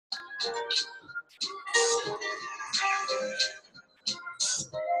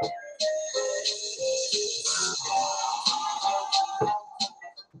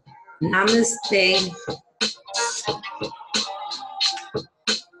Namaste.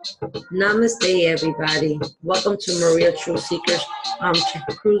 Namaste, everybody. Welcome to Maria Truth Seekers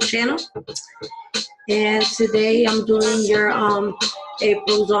Cruise channel. And today I'm doing your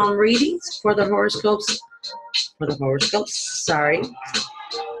April's readings for the horoscopes. For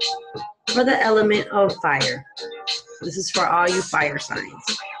the element of fire. This is for all you fire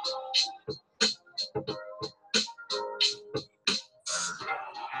signs.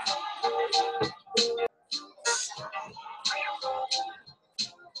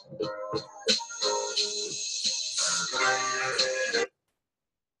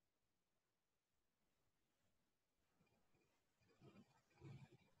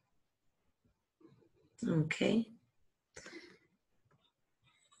 Okay.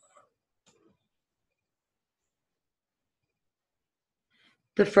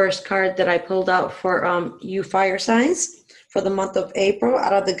 The first card that I pulled out for you fire signs for the month of April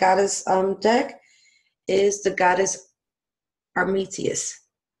out of the goddess deck is the goddess Armetius,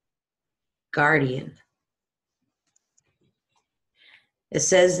 guardian. It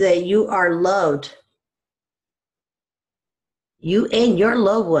says that you are loved. You and your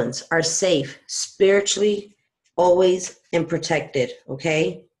loved ones are safe spiritually, always, and protected,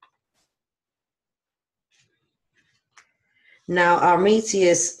 okay? Now,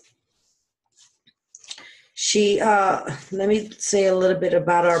 Armetius, let me say a little bit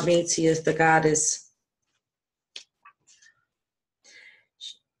about Armetius, the goddess.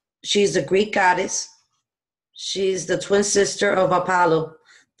 She's a Greek goddess. She's the twin sister of Apollo,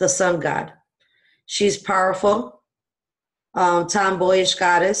 the sun god. She's powerful, tomboyish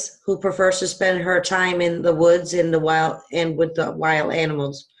goddess who prefers to spend her time in the woods in the wild and with the wild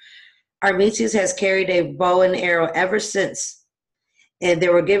animals. Armetius has carried a bow and arrow ever since, and they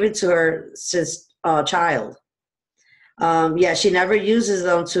were given to her since a child. She never uses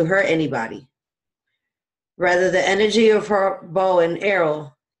them to hurt anybody. Rather, the energy of her bow and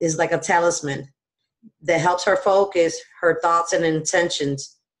arrow is like a talisman that helps her focus her thoughts and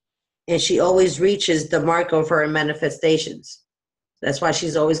intentions, and she always reaches the mark of her manifestations. That's why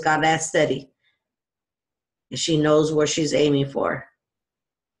she's always got that steady, and she knows where she's aiming for.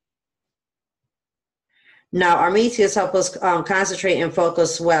 Now, Armetius helps us concentrate and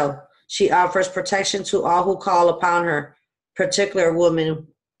focus well. She offers protection to all who call upon her, particularly women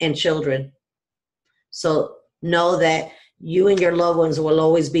and children. So know that you and your loved ones will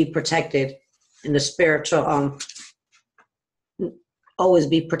always be protected in the spiritual, always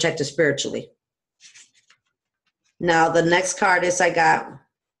be protected spiritually. Now, the next card I got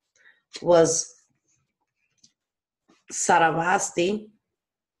was Saravasti.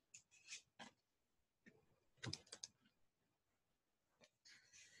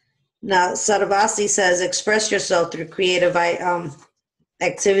 Now, Saravasti says, express yourself through creative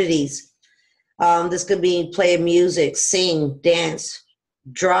activities. This could be play music, sing, dance,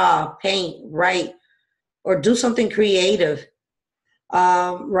 draw, paint, write, or do something creative.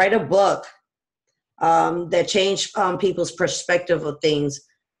 Write a book that change people's perspective of things.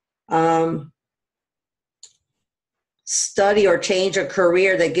 Study or change a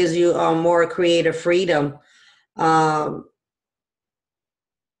career that gives you more creative freedom.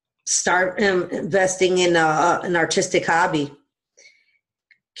 Start investing in an artistic hobby.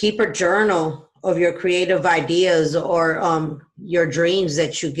 Keep a journal of your creative ideas or your dreams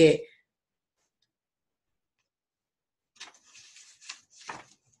that you get.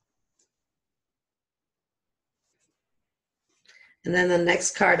 And then the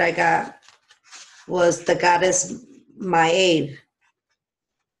next card I got was the goddess Maeve.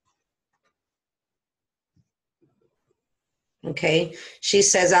 Okay, she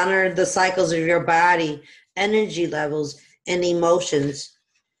says, honor the cycles of your body, energy levels, and emotions.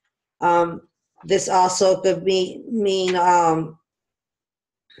 This also could mean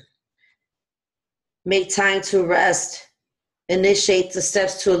make time to rest, initiate the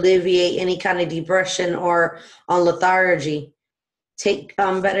steps to alleviate any kind of depression or on lethargy. Take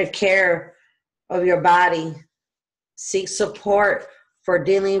better care of your body. Seek support for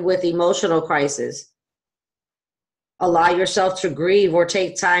dealing with emotional crisis. Allow yourself to grieve or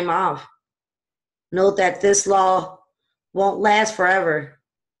take time off. Note that this law won't last forever.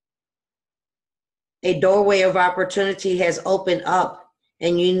 A doorway of opportunity has opened up,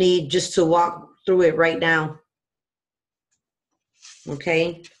 and you need just to walk through it right now.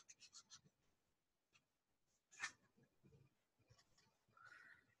 Okay?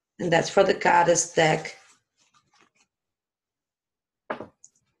 And that's for the goddess deck.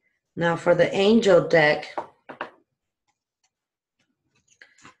 Now for the angel deck,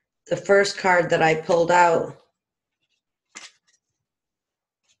 the first card that I pulled out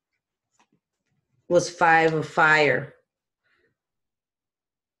was Five of Fire.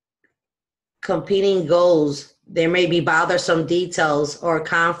 Competing goals. There may be bothersome details or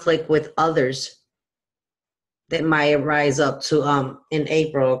conflict with others that might rise up to in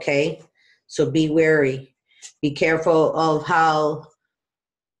April, okay? So be wary. Be careful of how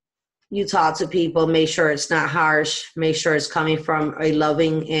you talk to people. Make sure it's not harsh. Make sure it's coming from a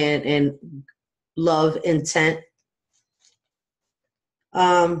loving and love intent.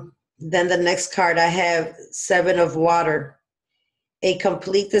 Then the next card I have, Seven of Water. A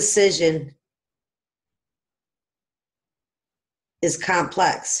complete decision is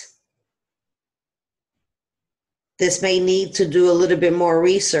complex. This may need to do a little bit more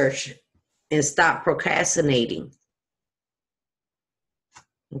research and stop procrastinating.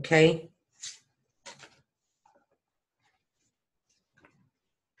 Okay?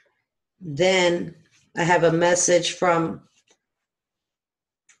 Then I have a message from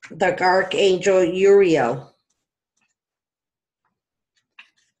the Archangel Uriel.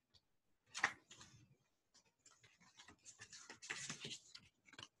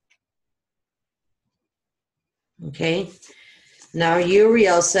 Okay. Now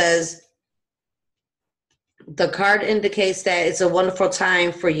Uriel says, the card indicates that it's a wonderful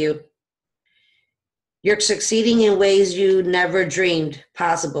time for you. You're succeeding in ways you never dreamed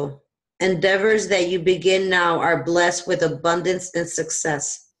possible. Endeavors that you begin now are blessed with abundance and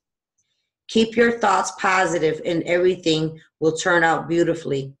success. Keep your thoughts positive and everything will turn out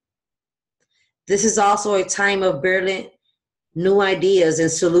beautifully. This is also a time of brilliant new ideas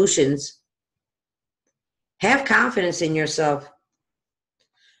and solutions. Have confidence in yourself.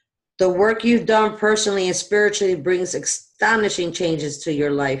 The work you've done personally and spiritually brings astonishing changes to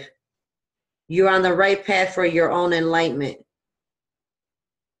your life. You're on the right path for your own enlightenment.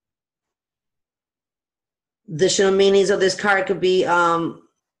 Additional meanings of this card could be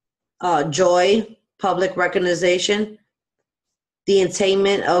joy, public recognition, the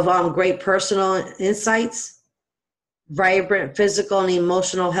attainment of great personal insights, vibrant physical and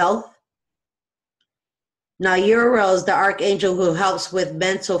emotional health. Now, Uriel is the archangel who helps with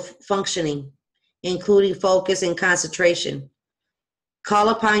mental functioning, including focus and concentration. Call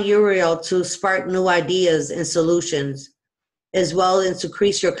upon Uriel to spark new ideas and solutions, as well as to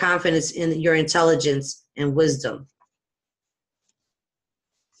increase your confidence in your intelligence and wisdom.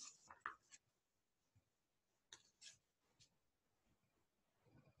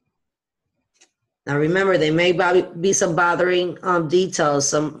 Now, remember, there may be some bothering details,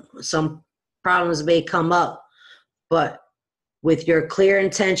 some problems may come up, but with your clear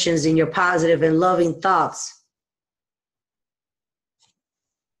intentions and your positive and loving thoughts,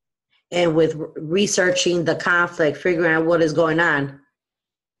 and with researching the conflict, figuring out what is going on,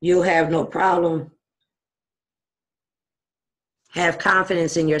 you'll have no problem. Have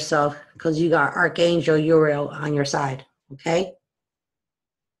confidence in yourself because you got Archangel Uriel on your side, okay?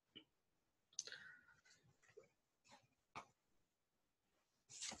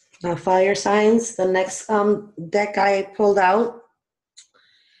 Now, fire signs, the next deck I pulled out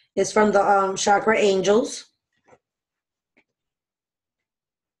is from the Chakra Angels.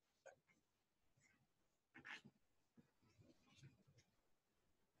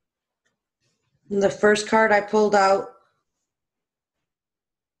 And the first card I pulled out,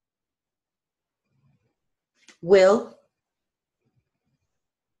 Will.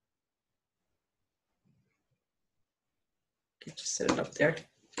 Just set it up there.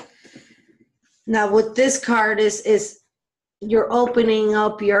 Now, with this card is you're opening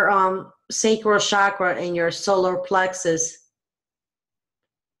up your sacral chakra and your solar plexus.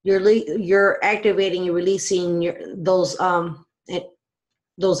 You're activating and releasing those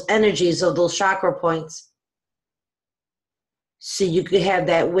energies of those chakra points, so you could have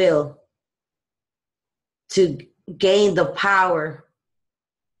that will to gain the power,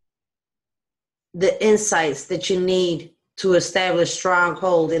 the insights that you need to establish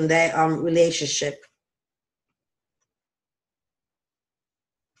stronghold in that relationship.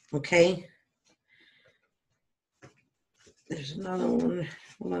 Okay. There's another one.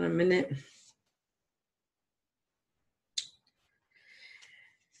 Hold on a minute.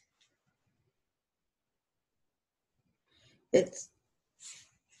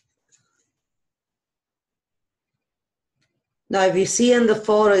 Now, if you see in the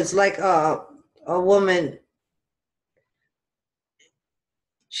photo, it's like a woman.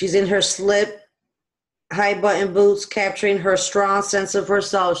 She's in her slip, high button boots, capturing her strong sense of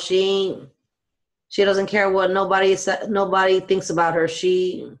herself. She doesn't care what nobody thinks about her.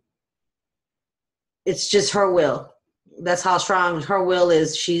 She it's just her will. That's how strong her will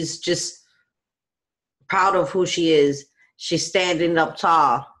is. She's just proud of who she is. She's standing up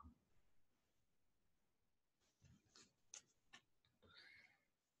tall.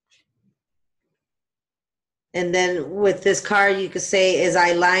 And then with this card, you could say, as I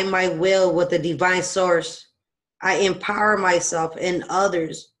align my will with the divine source, I empower myself and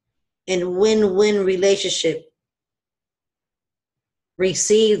others in win-win relationship.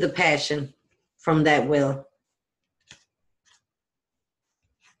 Receive the passion from that will.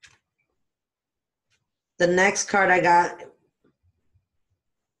 The next card I got,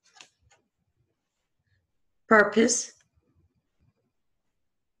 purpose.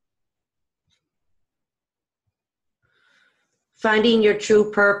 Finding your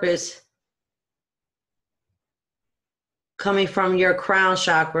true purpose coming from your crown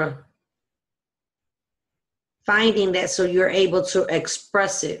chakra. Finding that so you're able to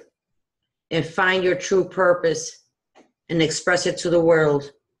express it and find your true purpose and express it to the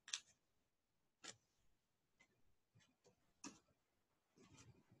world.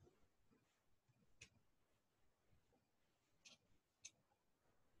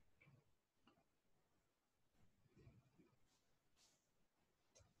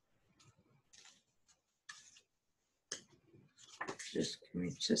 Just give me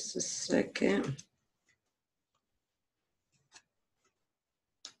just a second.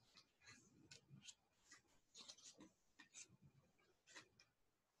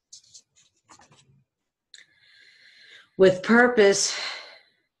 With purpose,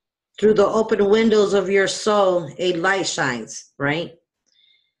 through the open windows of your soul, a light shines, right?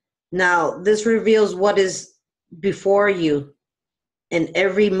 Now, this reveals what is before you in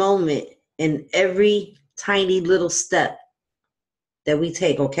every moment, in every tiny little step that we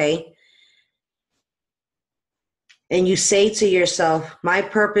take, okay? And you say to yourself, my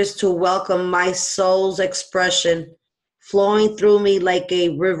purpose to welcome my soul's expression flowing through me like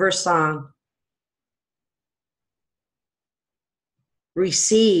a river song.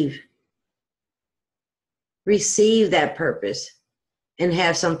 Receive that purpose and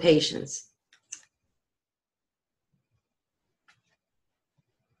have some patience.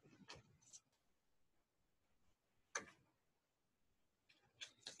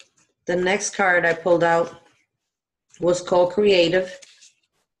 The next card I pulled out was co-creative.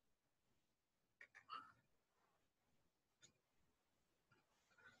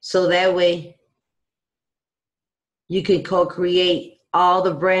 So that way you can co-create all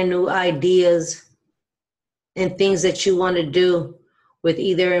the brand new ideas and things that you want to do with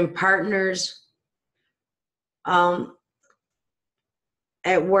either in partners, at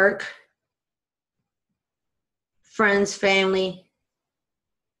work, friends, family,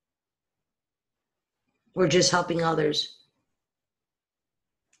 or just helping others.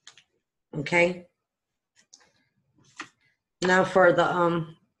 Okay? Now for the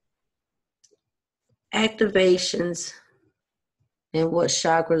activations and what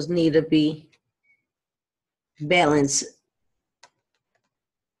chakras need to be balanced.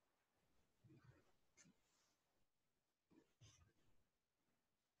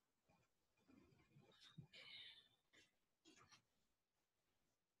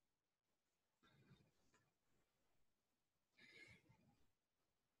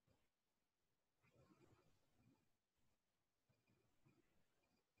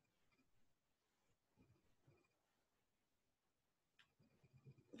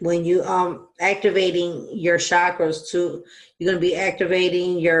 When you activating your chakras too, you're going to be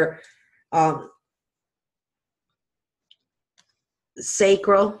activating your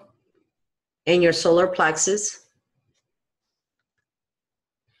sacral and your solar plexus,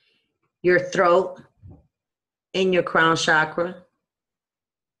 your throat and your crown chakra,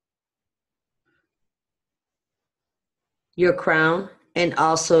 your crown, and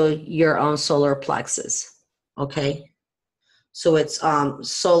also your own solar plexus. Okay, so it's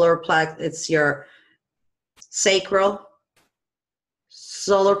solar plex. It's your sacral,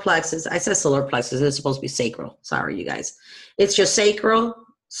 solar plexus. I said solar plexus. It's supposed to be sacral. Sorry, you guys. It's your sacral,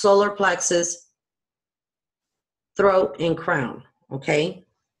 solar plexus, throat, and crown. Okay.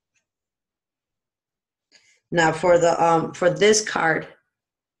 Now for the for this card,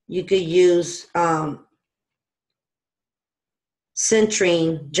 you could use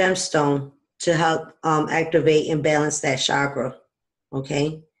citrine gemstone to help activate and balance that chakra.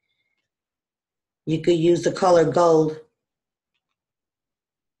 Okay. You could use the color gold,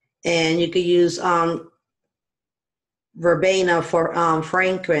 and you could use verbena for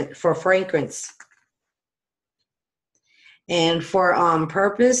fragrance. And for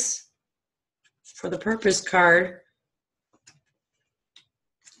purpose, for the purpose card,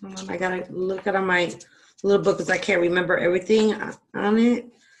 Hold on, I gotta look at my little book because I can't remember everything on it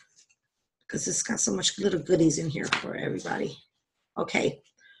because it's got so much little goodies in here for everybody. Okay,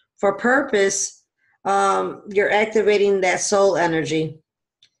 for purpose, you're activating that soul energy,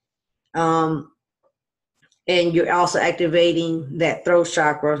 and you're also activating that throat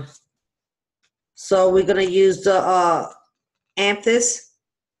chakra. So we're gonna use the amethyst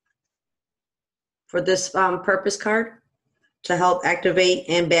for this purpose card to help activate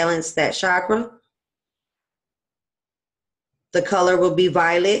and balance that chakra. The color will be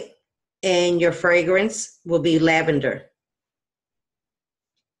violet and your fragrance will be lavender.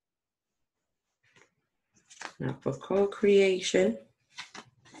 Now for co-creation,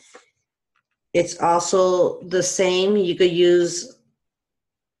 it's also the same. You could use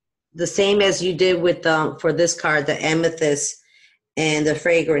the same as you did with for this card, the amethyst, and the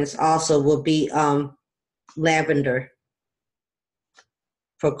fragrance also will be lavender.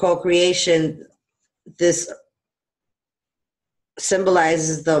 For co-creation, this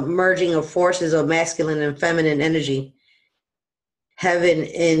symbolizes the merging of forces of masculine and feminine energy, heaven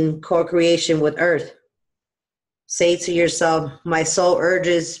in co-creation with earth. Say to yourself, my soul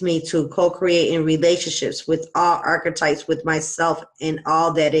urges me to co-create in relationships with all archetypes, with myself and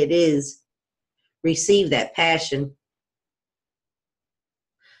all that it is. Receive that passion.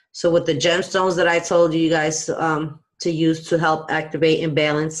 So with the gemstones that I told you guys to use to help activate and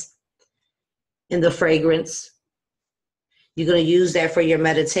balance, in the fragrance, you're going to use that for your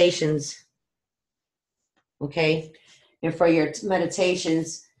meditations. Okay? And for your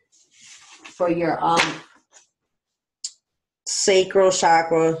meditations, for your sacral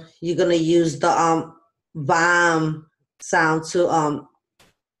chakra, you're going to use the VAM sound to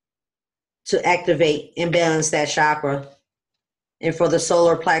activate and balance that chakra. And for the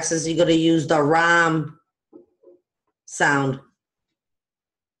solar plexus, you're going to use the RAM sound.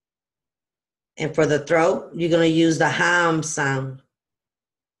 And for the throat, you're going to use the HAM sound.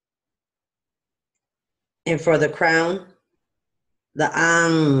 And for the crown, the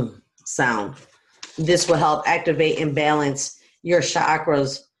ANG sound. This will help activate and balance your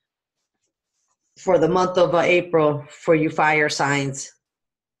chakras for the month of April for you fire signs.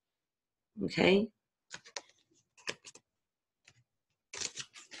 Okay?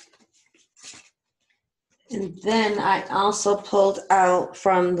 And then I also pulled out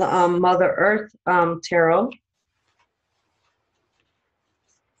from the Mother Earth Tarot.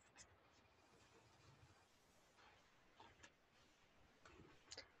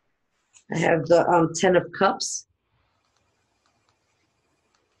 I have the 10 of Cups.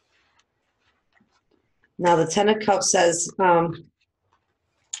 Now the 10 of Cups says, for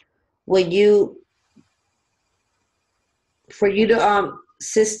you to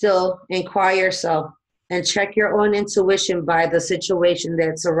sit still and quiet yourself and check your own intuition by the situation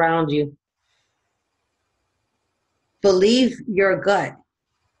that's around you. Believe your gut.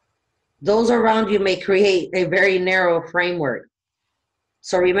 Those around you may create a very narrow framework.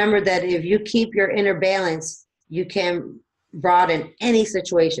 So remember that if you keep your inner balance, you can broaden any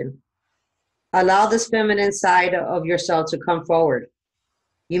situation. Allow this feminine side of yourself to come forward.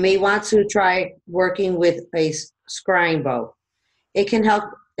 You may want to try working with a scrying bow. It can help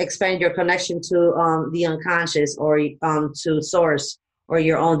expand your connection to the unconscious or to source or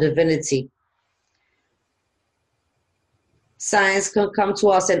your own divinity. Signs can come to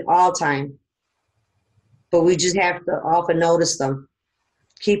us in all time, but we just have to often notice them.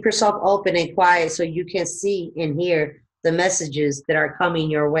 Keep yourself open and quiet so you can see and hear the messages that are coming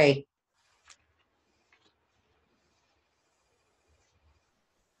your way.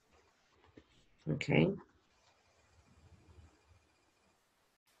 Okay.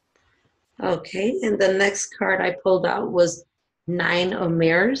 Okay, and the next card I pulled out was 9 of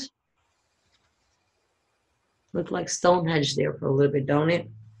Mirrors. Looked like Stonehenge there for a little bit, don't it?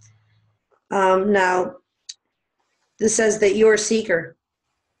 Now, this says that you're a seeker.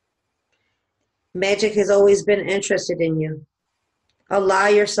 Magic has always been interested in you. Allow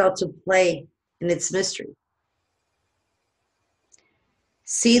yourself to play in its mystery.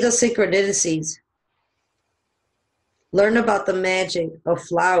 See the synchronicities. Learn about the magic of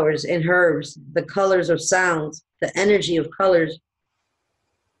flowers and herbs, the colors of sounds, the energy of colors.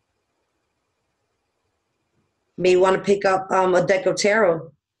 May want to pick up a deck of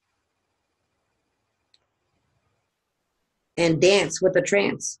tarot and dance with the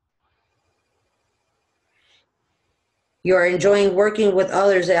trance. You are enjoying working with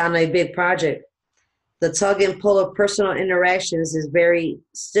others on a big project. The tug and pull of personal interactions is very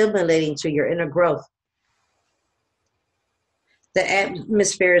stimulating to your inner growth. The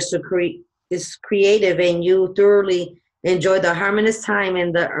atmosphere is creative and you thoroughly Enjoy the harmonious time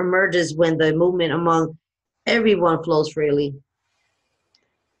and the emerges when the movement among everyone flows freely.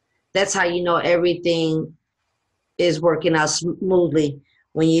 That's how you know everything is working out smoothly,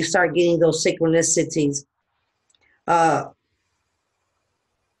 when you start getting those synchronicities. Uh,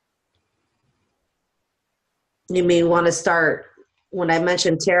 you may want to start, when I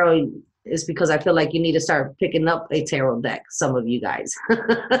mentioned tarot, is because I feel like you need to start picking up a tarot deck, some of you guys.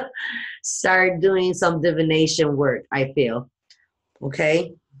 Start doing some divination work, I feel.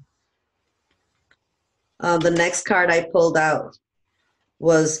 Okay. The next card I pulled out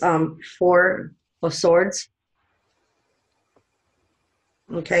was Four of Swords.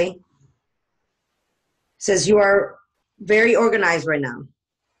 Okay. It says you are very organized right now.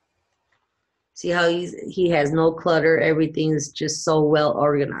 See how he has no clutter. Everything's just so well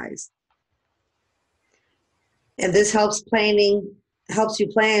organized. And this helps you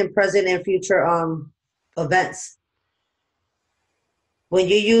plan present and future events. When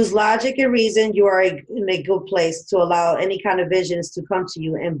you use logic and reason, you are in a good place to allow any kind of visions to come to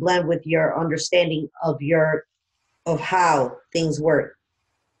you and blend with your understanding of how things work.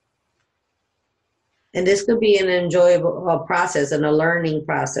 And this could be an enjoyable process and a learning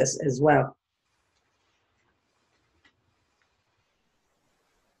process as well.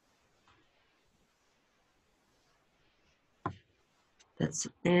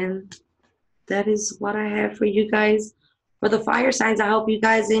 And that is what I have for you guys for the fire signs. I hope you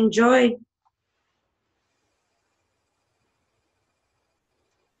guys enjoy.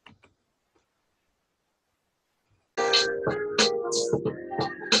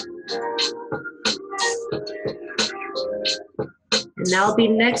 And I'll be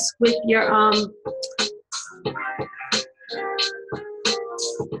next with your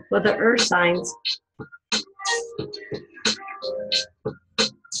for the earth signs.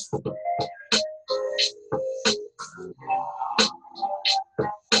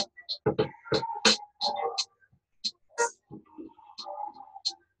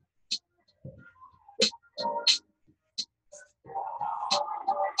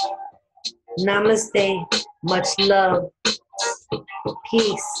 Namaste, much love,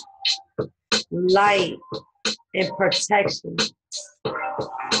 peace, light, and protection,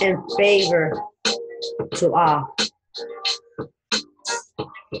 and favor to all.